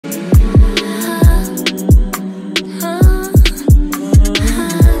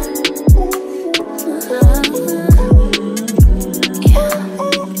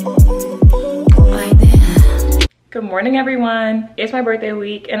morning, everyone. It's my birthday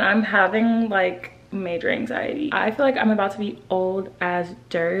week and I'm having like major anxiety. I feel like I'm about to be old as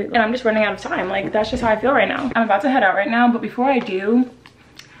dirt and I'm just running out of time. Like, that's just how I feel right now. I'm about to head out right now, but before I do,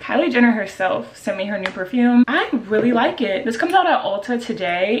 Kylie Jenner herself sent me her new perfume. I really like it. This comes out at Ulta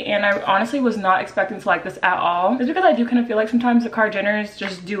today and I honestly was not expecting to like this at all. It's because I do kind of feel like sometimes the Kylie Jenners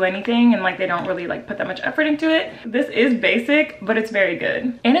just do anything and like they don't really like put that much effort into it. This is basic, but it's very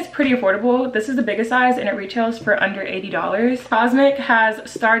good. And it's pretty affordable. This is the biggest size and it retails for under $80. Cosmic has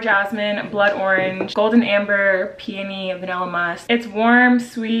Star Jasmine, Blood Orange, Golden Amber, Peony, Vanilla Musk. It's warm,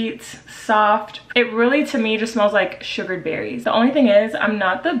 sweet, soft. It really, to me, just smells like sugared berries. The only thing is, I'm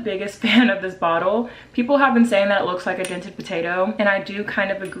not the biggest fan of this bottle. People have been saying that it looks like a dented potato, and I do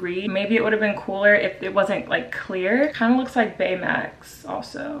kind of agree. Maybe it would have been cooler if it wasn't like clear. Kind of looks like Baymax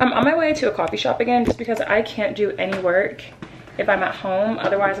also. I'm on my way to a coffee shop again just because I can't do any work if I'm at home.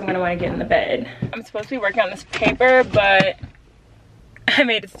 Otherwise, I'm gonna want to get in the bed. I'm supposed to be working on this paper, but I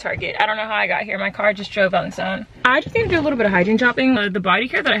made it to Target. I don't know how I got here. My car just drove on its own. I just need to do a little bit of hygiene shopping. The body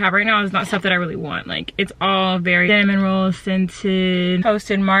care that I have right now is not stuff that I really want. Like, it's all very cinnamon roll, scented,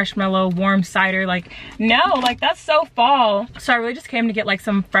 toasted marshmallow, warm cider. Like, no, like that's so fall. So I really just came to get like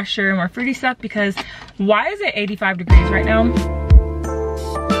some fresher, more fruity stuff because why is it 85 degrees right now?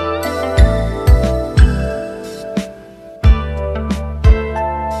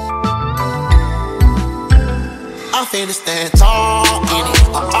 I'm finna stand tall in it,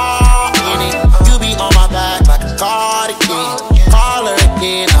 all in it. You be on my back like a cardigan. Call her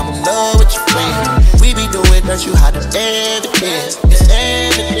again, I'm in love with your friend. We be doing dirt, you hide the evidence. It's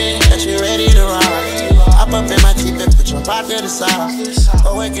evident that you're ready to ride. Hop up in my Jeep and put your body to the side.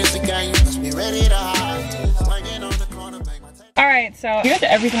 Go against the gang, you must be ready to hide. Swinging on the corner, make my take. Alright, so here's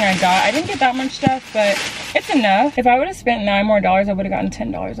everything I got. I didn't get that much stuff, but it's enough. If I would have spent $9 more, I would have gotten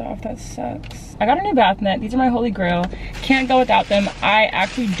 $10 off. That sucks. I got a new bath net. These are my holy grail. Can't go without them. I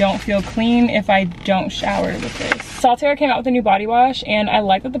actually don't feel clean if I don't shower with this. Saltaire came out with a new body wash and I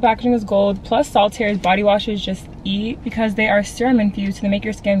like that the packaging is gold. Plus Saltaire's body washes just eat because they are serum infused, so they make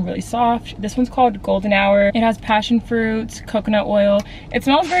your skin really soft. This one's called Golden Hour. It has passion fruit, coconut oil. It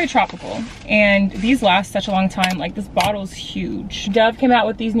smells very tropical and these last such a long time. Like, this bottle's huge. Dove came out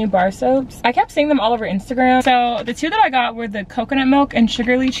with these new bar soaps. I kept seeing them all over Instagram. So the two that I got were the coconut milk and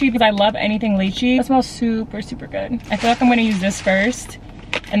sugar lychee because I love anything lychee. It smells super, super good. I feel like I'm gonna use this first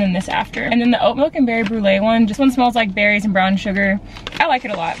and then this after. And then the oat milk and berry brulee one, this one smells like berries and brown sugar. I like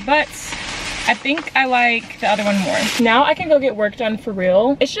it a lot, but I think I like the other one more. Now I can go get work done for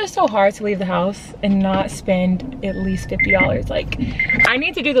real. It's just so hard to leave the house and not spend at least $50. Like, I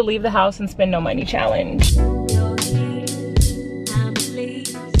need to do the leave the house and spend no money challenge.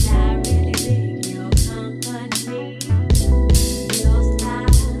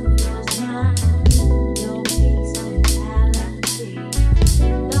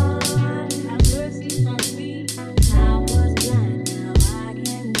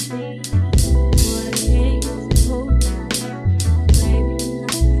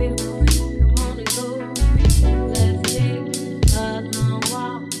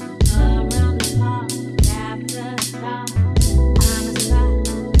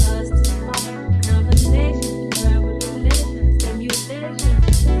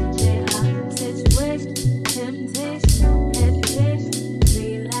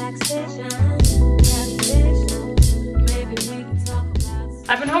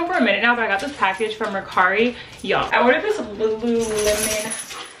 I've been home for a minute now, but I got this package from Mercari. Y'all, I ordered this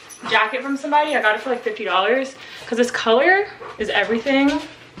Lululemon jacket from somebody. I got it for like $50 because this color is everything.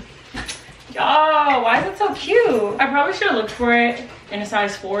 Y'all, why is it so cute? I probably should have looked for it in a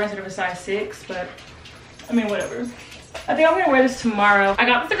size 4 instead of a size 6, but I mean, whatever. I think I'm gonna wear this tomorrow. I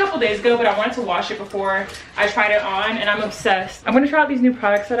got this a couple days ago, but I wanted to wash it before I tried it on, and I'm obsessed. I'm gonna try out these new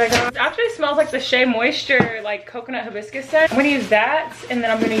products that I got. It actually smells like the Shea Moisture, like coconut hibiscus scent. I'm gonna use that, and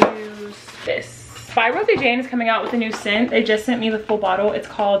then I'm gonna use this. By Rosé Jane is coming out with a new scent. They just sent me the full bottle. It's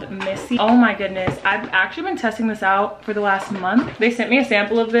called Missy. Oh my goodness. I've actually been testing this out for the last month. They sent me a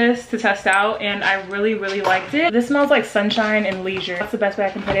sample of this to test out and I really, really liked it. This smells like sunshine and leisure. That's the best way I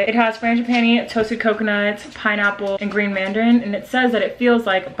can put it. It has frangipani, toasted coconut, pineapple, and green mandarin. And it says that it feels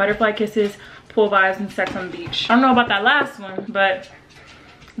like butterfly kisses, pool vibes, and sex on the beach. I don't know about that last one, but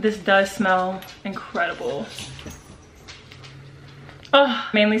this does smell incredible.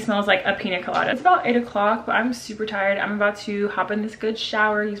 Mainly smells like a pina colada. It's about 8 o'clock, but I'm super tired. I'm about to hop in this good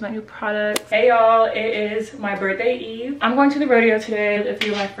shower, use my new products. Hey y'all, it is my birthday eve. I'm going to the rodeo today with a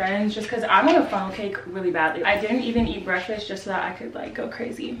few of my friends just because I want a funnel cake really badly. I didn't even eat breakfast just so that I could like go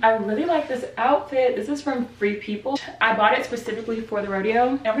crazy. I really like this outfit. This is from Free People. I bought it specifically for the rodeo.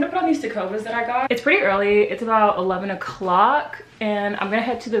 And I'm gonna put on these Tacovas that I got. It's pretty early. It's about 11 o'clock and I'm gonna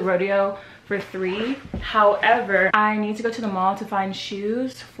head to the rodeo for 3. However, I need to go to the mall to find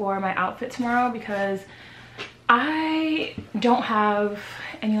shoes for my outfit tomorrow because I don't have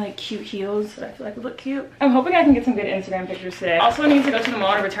any like cute heels that I feel like would look cute. I'm hoping I can get some good Instagram pictures today. Also, I need to go to the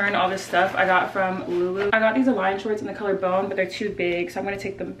mall to return all this stuff I got from Lulu. I got these Align shorts in the color bone, but they're too big, so I'm gonna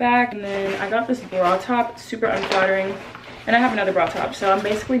take them back. And then I got this bra top, super unflattering, and I have another bra top. So I'm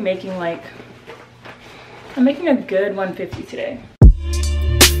basically making like, I'm making a good 150 today.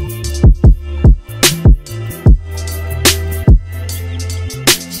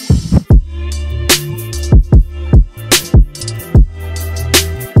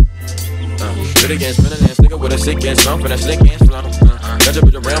 Again, spinning ass nigga with a sick ass song for that slick ass flow. Got your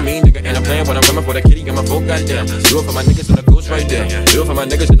bitch around me, nigga, and I'm playing when I'm coming for the kitty, got my full goddamn. Do it for my niggas and the ghost right there. Do it for my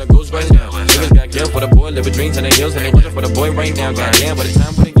niggas and the ghost right now. Niggas got killed for the boy, living dreams in the hills, and they watching for the boy right now. Goddamn, what a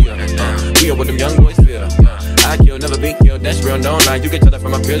time for the year. We are what them young boys feel. I kill, never be killed, that's real, no lie. You can tell that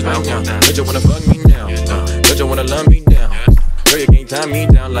from my peers right now. Don't you wanna fuck me now? Don't you wanna love me down? Girl, you can't tie me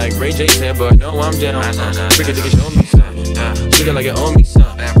down like Ray J said, but no, I'm down. Freaking nigga, show me something. Treat it like it owe me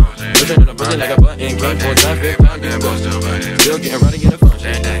something. Pushing on the pussy like a button, can't pull time, fit, pound, still getting ready to get a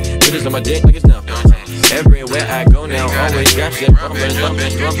function. Bitches on my dick like it's nothing. Everywhere I go now, always got shit bumping, jumping.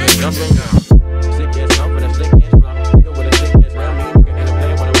 Sick ass bumping, a sick ass block. Nigga with a sick ass round me, nigga, and I'm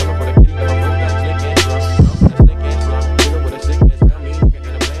playing when I'm running for the kitty, got my foot got sick ass block. Bumping a sick ass block. Nigga with a sick ass round me, nigga, and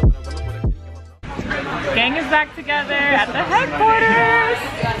I'm playing when I'm running for the kitty, got my foot. Gang is back together at the headquarters.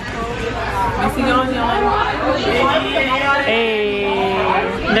 Hey,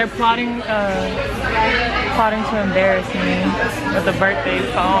 they're plotting to embarrass me with the birthday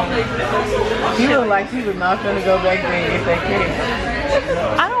song. He looked like he was not gonna go back there and get that cake.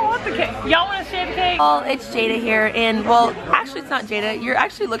 I don't want the cake. Y'all want to share the cake? Well, it's Jada here, and well, actually it's not Jada. You're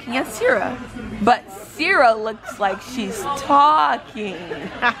actually looking at Sierra. But Sierra looks like she's talking.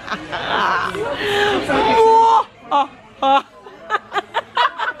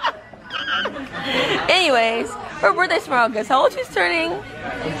 Anyways, her birthday's tomorrow. Guess how old she's turning? 20.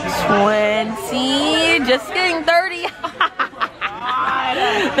 Just kidding, 30.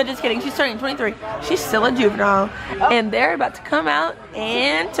 No, just kidding. She's turning 23. She's still a juvenile, and they're about to come out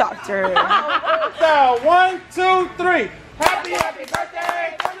and talk to her. So 1, 2, 3. Happy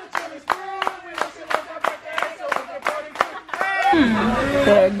birthday!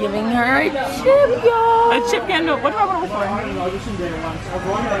 They're giving her a chip, y'all. A chip candle. What do I want to look for?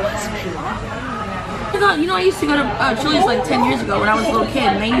 You know, I used to go to Chili's like 10 years ago when I was a little kid,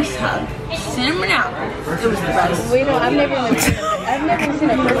 and they used to have cinnamon apples. It was the best. Wait, no, I've never seen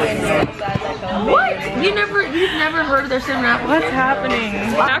a birthday in here besides like a What? You've never heard of their cinnamon apples? What's happening?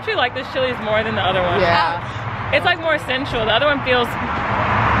 I actually like this Chili's more than the other one. Yeah. It's like more sensual. The other one feels...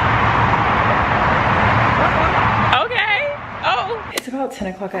 Okay. Oh. It's about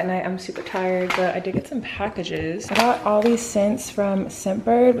 10 o'clock at night. I'm super tired, but I did get some packages. I got all these scents from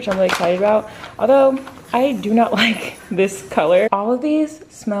Scentbird, which I'm really excited about. Although I do not like this color. All of these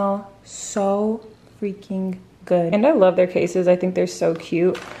smell so freaking good. And I love their cases. I think they're so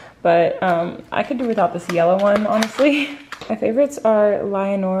cute. But I could do without this yellow one, honestly. My favorites are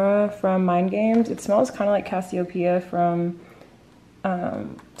Leonora from Mind Games. It smells kind of like Cassiopeia from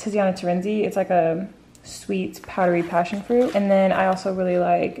Tiziana Terenzi. It's like a sweet, powdery passion fruit. And then I also really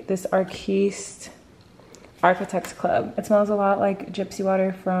like this Arquiste Architects Club. It smells a lot like Gypsy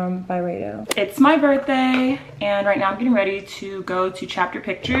Water from Byredo. It's my birthday, and right now I'm getting ready to go to Chapter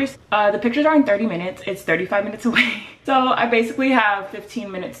Pictures. The pictures are in 30 minutes. It's 35 minutes away. So I basically have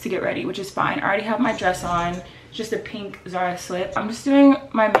 15 minutes to get ready, which is fine. I already have my dress on. Just a pink Zara slip. I'm just doing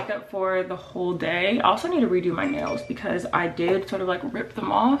my makeup for the whole day. I also need to redo my nails because I did sort of like rip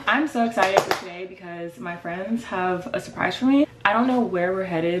them off. I'm so excited for today because my friends have a surprise for me. I don't know where we're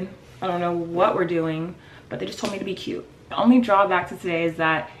headed. I don't know what we're doing, but they just told me to be cute. The only drawback to today is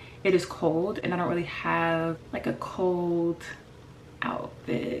that it is cold and I don't really have like a cold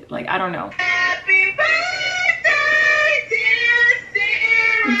outfit. Like, I don't know. Happy birthday, dear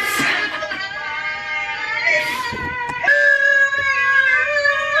Sarah.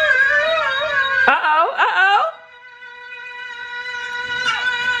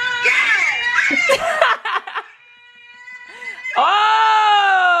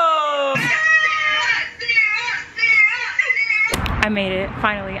 made it,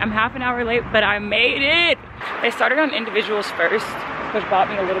 finally. I'm half an hour late, but I made it. They started on individuals first, which bought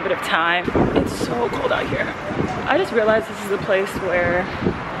me a little bit of time. It's so cold out here. I just realized this is the place where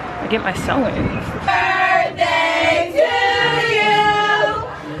I get my sewings. Birthday to you.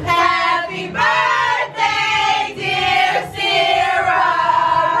 Happy birthday, dear Sarah.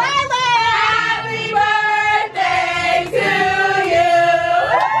 Happy birthday to you.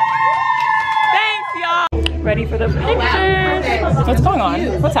 Thanks, y'all. Ready for the pictures? What's going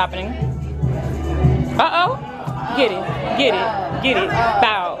on? What's happening? Uh-oh. Get it, get it, get it.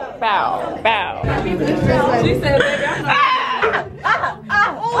 Bow, bow, bow. She said, baby,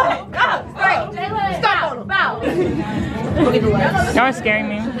 Stop. Bow. Y'all are scaring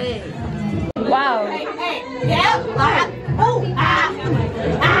me. Wow.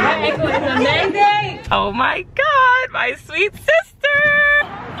 Oh my God, my sweet sister.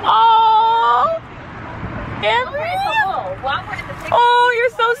 Oh, oh, you're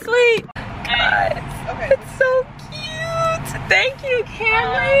so sweet. God, it's so cute. Thank you,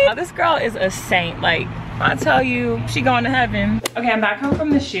 Camry. This girl is a saint. Like, I tell you, she going to heaven. Okay, I'm back home from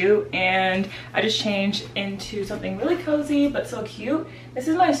the shoot and I just changed into something really cozy but so cute. This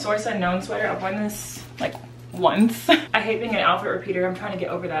is my Source Unknown sweater. I've worn this like once. I hate being an outfit repeater. I'm trying to get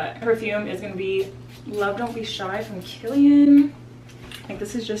over that. Perfume is gonna be Love Don't Be Shy from Killian. Like,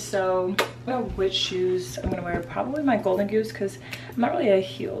 this is just so, I don't know which shoes I'm gonna wear. Probably my Golden Goose because I'm not really a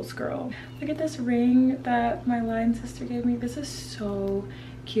heels girl. Look at this ring that my line sister gave me. This is so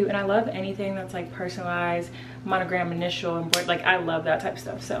cute and I love anything that's like personalized, monogram, initial, embroidered. Like, I love that type of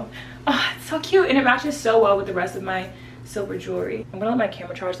stuff. So it's so cute and it matches so well with the rest of my silver jewelry. I'm gonna let my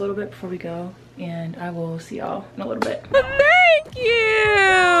camera charge a little bit before we go and I will see y'all in a little bit. Thank you.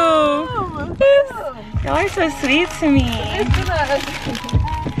 Y'all are so sweet to me.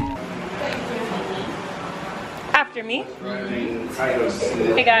 After me.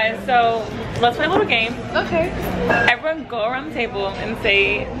 Hey guys, so let's play a little game. okay. Everyone go around the table and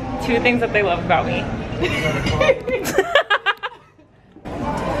say 2 things that they love about me.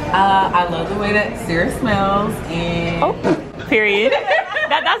 I love the way that Sarah smells and Oh, period.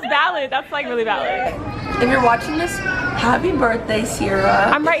 That's valid. That's like really valid. If you're watching this, happy birthday,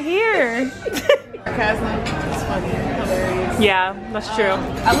 Sarah. I'm right here. sarcasm. It's funny, hilarious. Yeah, that's true.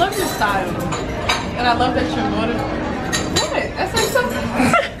 I love your style. And I love that you're motivated. What? That's like something.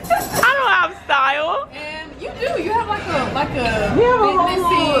 I don't have style. And you do. You have like a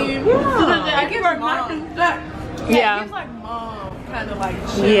fitnessy. Yeah. It gives mom. Yeah. It gives like mom, kind of like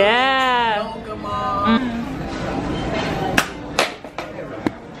chill, Yeah. yoga mom.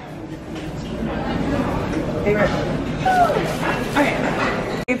 Okay.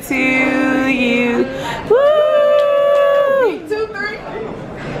 To you. Woo! 2, 3.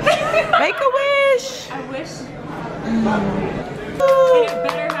 Make a wish. I wish. It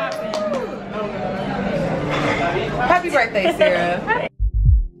better happen. Happy birthday, Sarah.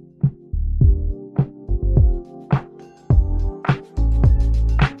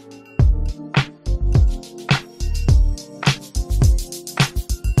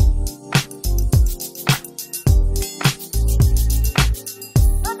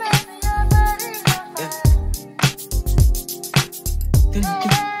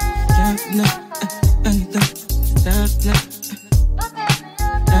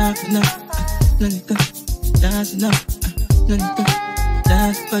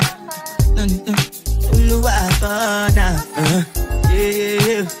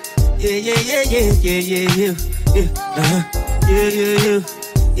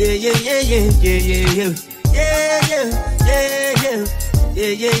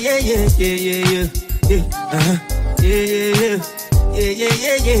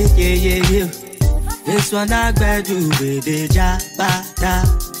 This one I grab you with the jabba.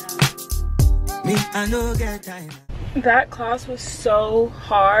 Me, I know get time. That class was so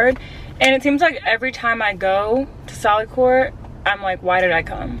hard and it seems like every time I go to solid court I'm like, why did I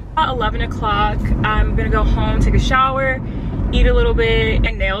come? At 11 o'clock I'm gonna go home, take a shower, eat a little bit,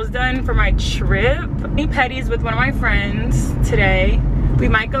 and nails done for my trip. Eat petties with one of my friends today. We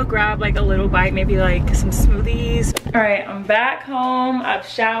might go grab like a little bite, maybe like some smoothies. All right, I'm back home. I've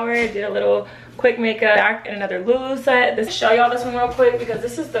showered, did a little quick makeup, back in another Lulu set. Let's show y'all this one real quick because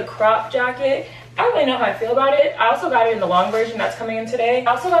this is the crop jacket. I don't really know how I feel about it. I also got it in the long version that's coming in today.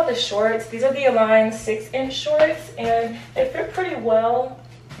 I also got the shorts. These are the Align 6-inch shorts and they fit pretty well.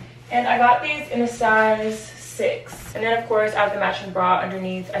 And I got these in a size 6. And then of course I have the matching bra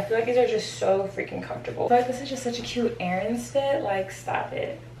underneath. I feel like these are just so freaking comfortable. I feel like this is just such a cute errands fit. Like, stop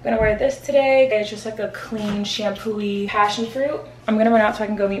it. I'm gonna wear this today. It's just like a clean, shampoo-y passion fruit. I'm gonna run out so I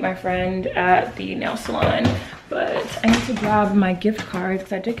can go meet my friend at the nail salon. but I need to grab my gift cards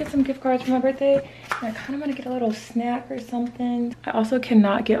because I did get some gift cards for my birthday and I kind of want to get a little snack or something. I also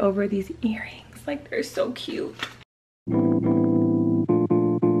cannot get over these earrings. Like, they're so cute.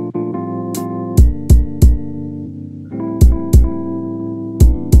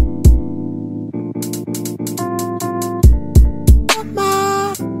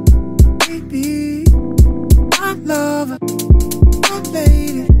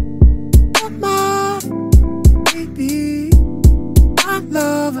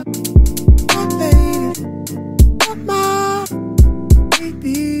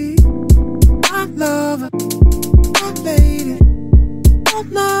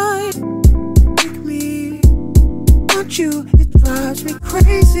 It drives me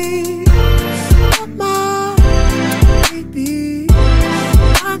crazy. My baby,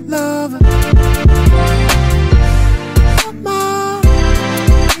 I love her. My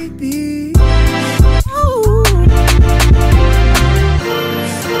baby, ooh.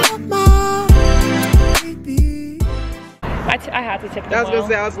 My baby. I had to tip them. I was gonna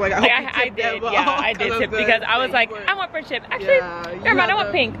say, I was like, I did, yeah, I did tip because I was like, I want friendship. Actually, never mind, I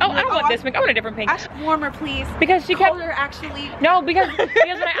want pink. Oh, I don't want this pink. I want a different pink. Warmer, please. Because she kept colder, actually. No, because when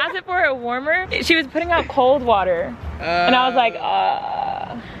I asked it for a warmer, she was putting out cold water, and I was like,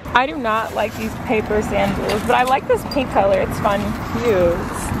 I do not like these paper sandals, but I like this pink color. It's fun, cute.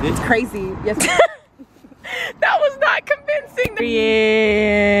 It's crazy. Yes. That was not convincing.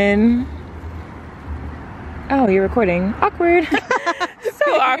 Ian. Oh, you're recording. Awkward.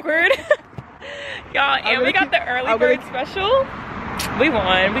 So awkward. Y'all, and we got the early bird special. We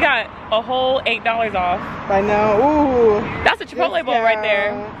won. We got a whole $8 off. I know. Ooh. That's a Chipotle bowl right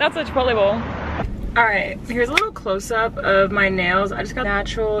there. That's a Chipotle bowl. All right, here's a little close-up of my nails. I just got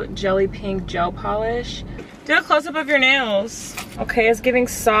natural jelly pink gel polish. Do a close-up of your nails. Okay, it's giving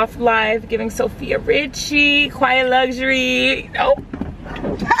soft life, giving Sophia Richie, quiet luxury. Oh,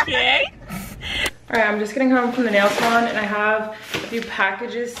 okay. All right, I'm just getting home from the nail salon and I have a few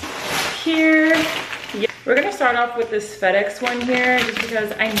packages here. Yeah. We're gonna start off with this FedEx one here just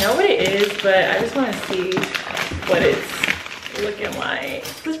because I know what it is, but I just wanna see what it's looking like.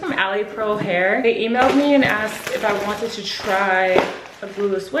 This is from Ali Pearl Hair. They emailed me and asked if I wanted to try a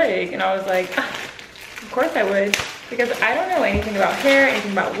glueless wig, and I was like, of course I would, because I don't know anything about hair,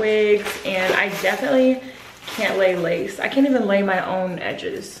 anything about wigs, and I definitely can't lay lace. I can't even lay my own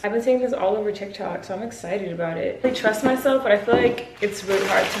edges. I've been seeing this all over TikTok, so I'm excited about it. I trust myself, but I feel like it's really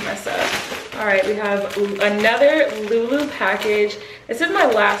hard to mess up. All right, we have another Lulu package. This is my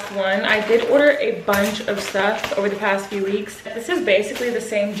last one. I did order a bunch of stuff over the past few weeks. This is basically the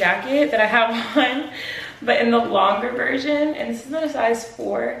same jacket that I have on, but in the longer version, and this is in a size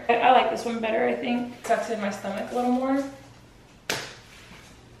 4. I like this one better, I think. It tucks in my stomach a little more.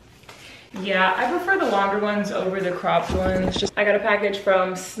 Yeah, I prefer the longer ones over the cropped ones. I got a package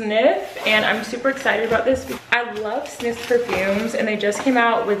from Sniff, and I'm super excited about this. I love Sniff's perfumes, and they just came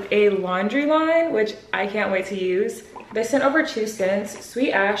out with a laundry line, which I can't wait to use. They sent over 2 scents.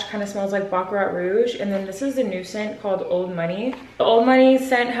 Sweet Ash kind of smells like Baccarat Rouge, and then this is a new scent called Old Money. The Old Money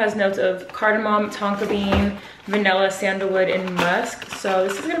scent has notes of cardamom, tonka bean, vanilla, sandalwood, and musk. So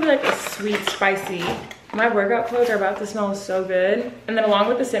this is gonna be like a sweet, spicy. My workout clothes are about to smell so good. And then along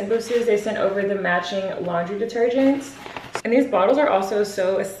with the scent boosters, they sent over the matching laundry detergents. And these bottles are also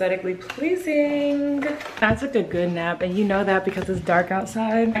so aesthetically pleasing. I took a good nap, and you know that because it's dark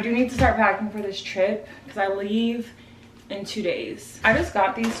outside. I do need to start packing for this trip because I leave in 2 days. I just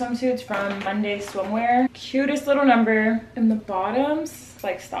got these swimsuits from Monday Swimwear. Cutest little number. And the bottoms,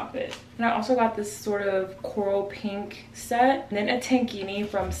 like, stop it. And I also got this sort of coral pink set. And then a tankini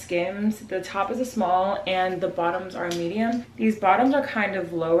from Skims. The top is a small and the bottoms are a medium. These bottoms are kind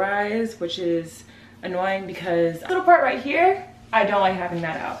of low rise, which is annoying because this little part right here, I don't like having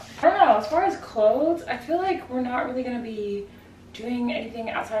that out. I don't know, as far as clothes, I feel like we're not really gonna be doing anything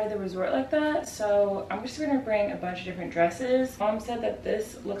outside of the resort like that, so I'm just gonna bring a bunch of different dresses. Mom said that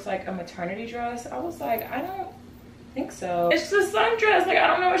this looks like a maternity dress. I was like, I don't think so. It's just a sundress. Like, I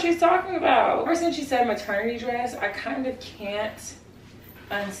don't know what she's talking about. Ever since she said maternity dress, I kind of can't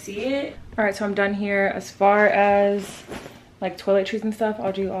unsee it. All right, so I'm done here. As far as like toiletries and stuff,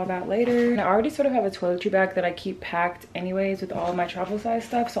 I'll do all that later. And I already sort of have a toiletry bag that I keep packed anyways with all of my travel size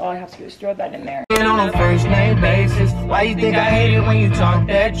stuff, so all I have to do is throw that in there. On a first name basis, why you think I hate it when you talk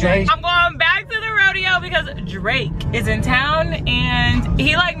that Drake? I'm going back to the rodeo because Drake is in town, and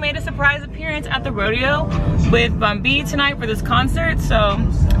he like made a surprise appearance at the rodeo with Bun B tonight for this concert, so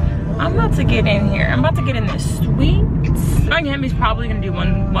I'm about to get in here. I'm about to get in this sweet. Knowing him, he's probably gonna do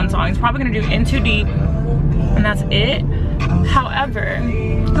one song. He's probably gonna do In Too Deep, and that's it. However,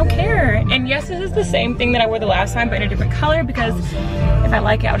 I don't care. And yes, this is the same thing that I wore the last time, but in a different color, because if I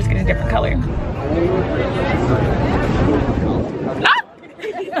like it, I'll just get a different color.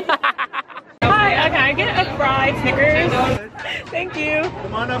 Hi, can I get a fried Snickers? Thank you.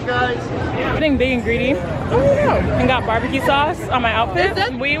 Come on up, guys. Getting big and greedy. And got barbecue sauce on my outfit.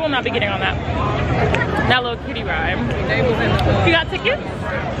 We will not be getting on that. That little kitty ride. You got tickets?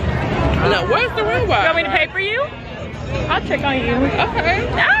 No, where's the real You want me to pay for you? I'll check on you. Okay.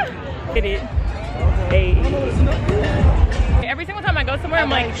 Ah! Get it. Hey. Every single time I go somewhere, I'm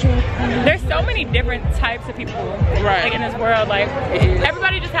like, there's so many different types of people, right? Like in this world, like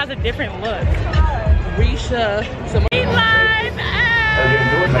everybody just has a different look. Risha, we live.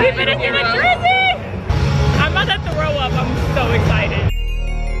 We finished in a Jersey. I'm about to throw up. I'm so excited.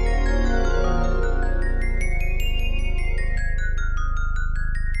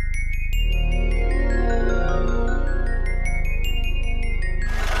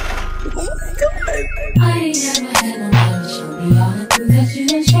 I ain't never had nobody show me all the things that you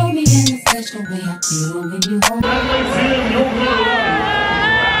done show me in a special way. I feel when you hold me.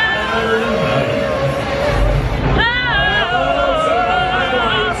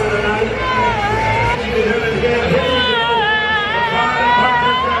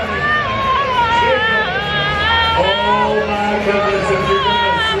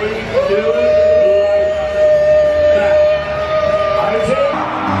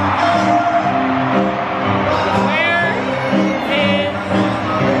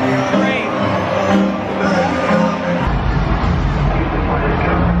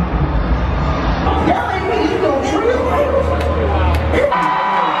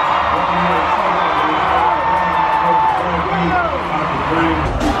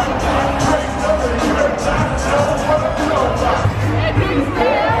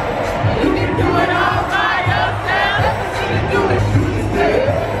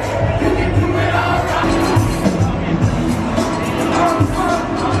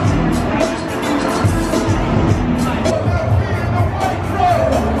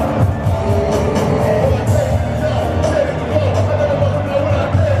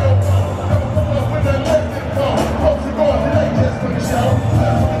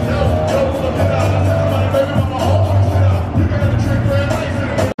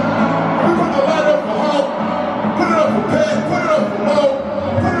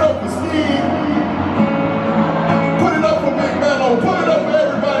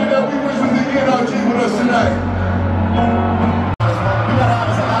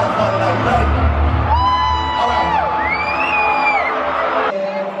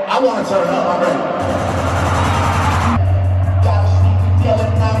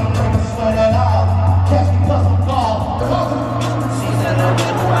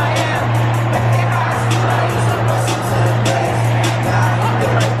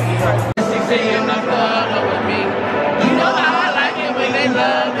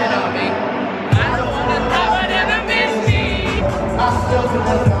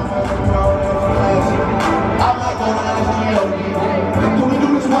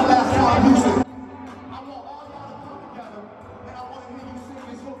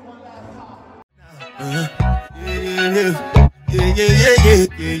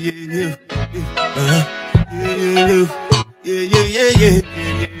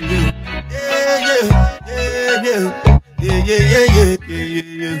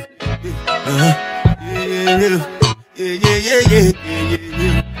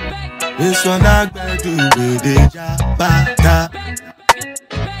 This one I gotta do with it.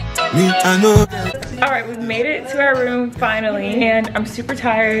 Alright, we've made it to our room finally, and I'm super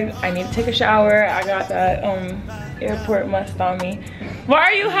tired. I need to take a shower. I got that airport must on me. Why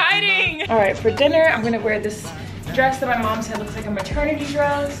are you hiding? Alright, for dinner, I'm gonna wear this dress that my mom said looks like a maternity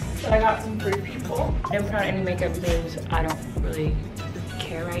dress that I got from Free People. I didn't put on any makeup because I don't really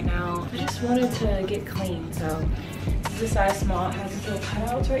care right now. I just wanted to get clean, so this is a size small. It has these little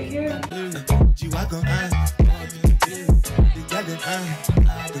cutouts right here.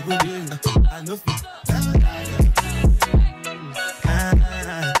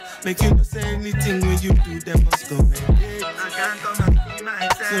 Make you not say anything when you do, them must go make it. I can't come and be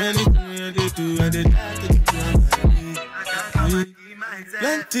myself. So anything they do, I did have to do. I can't come and be myself.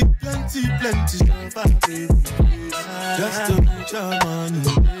 Plenty stuff I do. Just to make your money.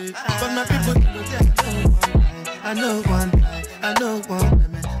 But my people know that I know one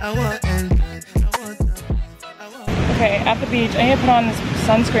night, I want enjoy. Okay, at the beach, I need to put on this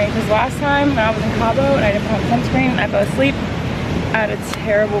sunscreen because last time when I was in Cabo and I didn't put on sunscreen, I fell asleep. I had a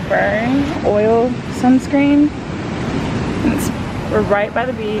terrible burn. Oil sunscreen. We're right by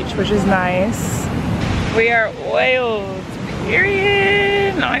the beach, which is nice. We are oiled.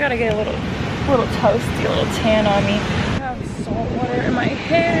 Period. Now I gotta get a little toasty, a little tan on me. I have salt water in my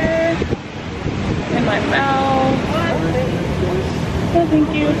hair, in my mouth. Oh,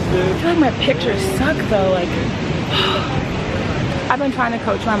 thank you. I feel like my pictures suck though. Like, I've been trying to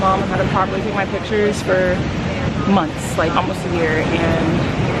coach my mom on how to properly take my pictures for months, like almost a year, and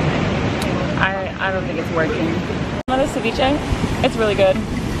I don't think it's working. Another ceviche, it's really good.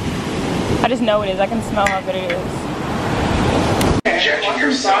 I just know it is. I can smell how good it is. I'm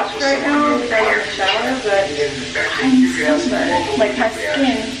washing socks right now from the shower, but I'm so bad. Like my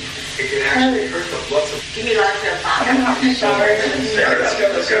skin hurts. Give me lots of I don't have to shower. I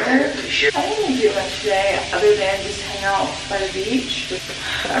didn't do much today other than just hang out by the beach.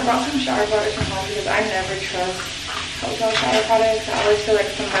 I brought some shower products from home because I never trust hotel shower products. I always feel like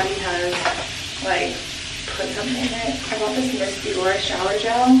somebody has like put something in it. I bought this Misty Laura shower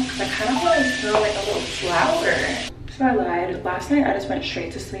gel. I kind of want to smell like a little flower. So I lied. Last night I just went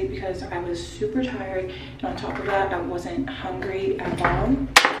straight to sleep because I was super tired, and on top of that I wasn't hungry at all.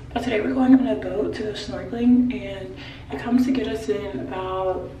 But today we're going on a boat to go snorkeling, and it comes to get us in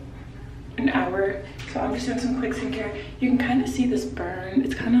about an hour. So I'm just doing some quick skincare. You can kind of see this burn.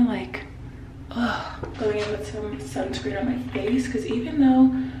 It's kind of like going in with some sunscreen on my face, because even though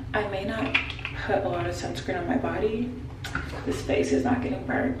I may not put a lot of sunscreen on my body, this face is not getting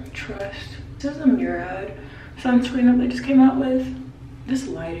burnt, trust. This is a Murad sunscreen that they just came out with. This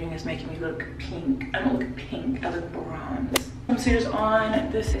lighting is making me look pink. I don't look pink, I look bronze. Concealer's on.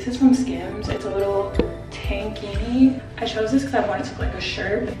 This is from Skims. It's a little tankini. I chose this because I wanted to look like a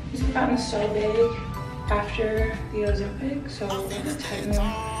shirt. It's gotten so big after the Ozempic, so we're gonna tighten them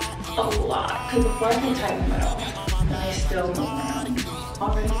a lot. Because before I can tighten them at all, and they still move around.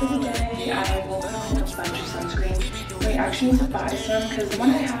 All ready for the day. I will put on a bunch of sunscreen. We actually need to buy some because the one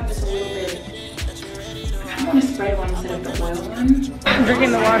I have is a little bit. I want to spray one instead of the oil one. I'm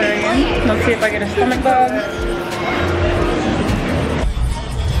drinking the water again. Let's see if I get a stomach bug.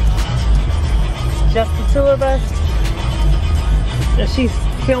 Just the two of us. She's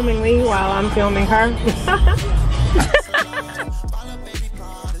filming me while I'm filming her.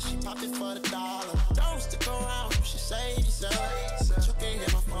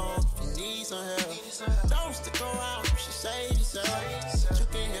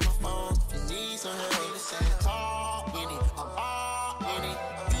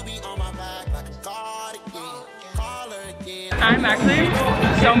 I'm actually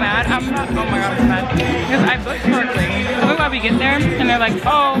so mad. I'm not, oh my god, I'm mad. Because I booked snorkeling. What about we get there and they're like,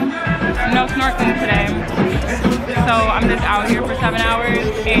 oh, no snorkeling today. So I'm just out here for 7 hours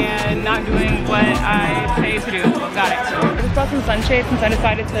and not doing what I paid to do. Got it. I just bought some sunshades since I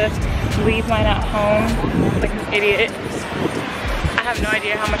decided to leave mine at home like an idiot. I have no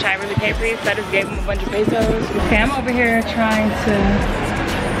idea how much I really paid for these, so I just gave them a bunch of pesos. Okay, I'm over here trying to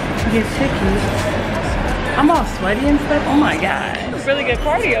get tickets. I'm all sweaty and stuff. Oh my god. It's really good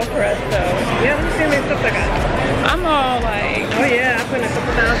cardio for us though. Yeah, let me see how many steps I got. I'm all like, Oh yeah, I put in a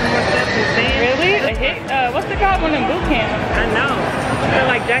couple thousand more steps in sand. really? I hit, what's the god one in boot camp? I know. They're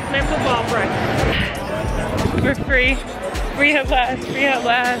like Jackson football practice. We're free. Free at last. Free at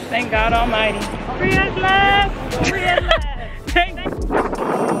last. Thank God Almighty. Free at last. Free at last. Thank you.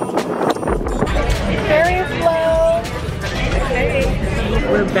 Very slow. Hey.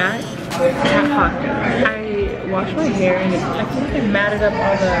 We're back at Hawk. I washed my hair and I feel like I matted up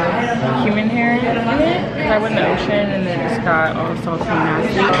all the human hair in it. I went in the ocean and then it just got all salty and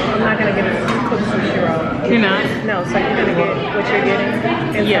nasty. I'm not gonna get a cook sushi roll. You're not? No, so you're gonna get what you're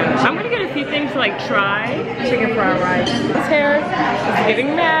getting. Yeah. I'm gonna get a few things to like try. Chicken fried rice. This hair is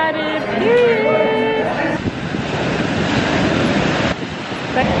getting matted. Yeah.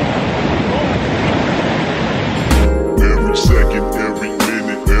 Every second, every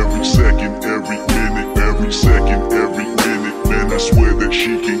minute, every second, every minute, every second, every minute. Man, I swear that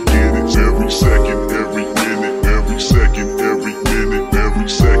she can get it. Every second, every minute, every second, every minute, every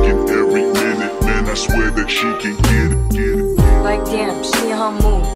second, every minute. Man, I swear that she can get it. Like damn, she in her mood.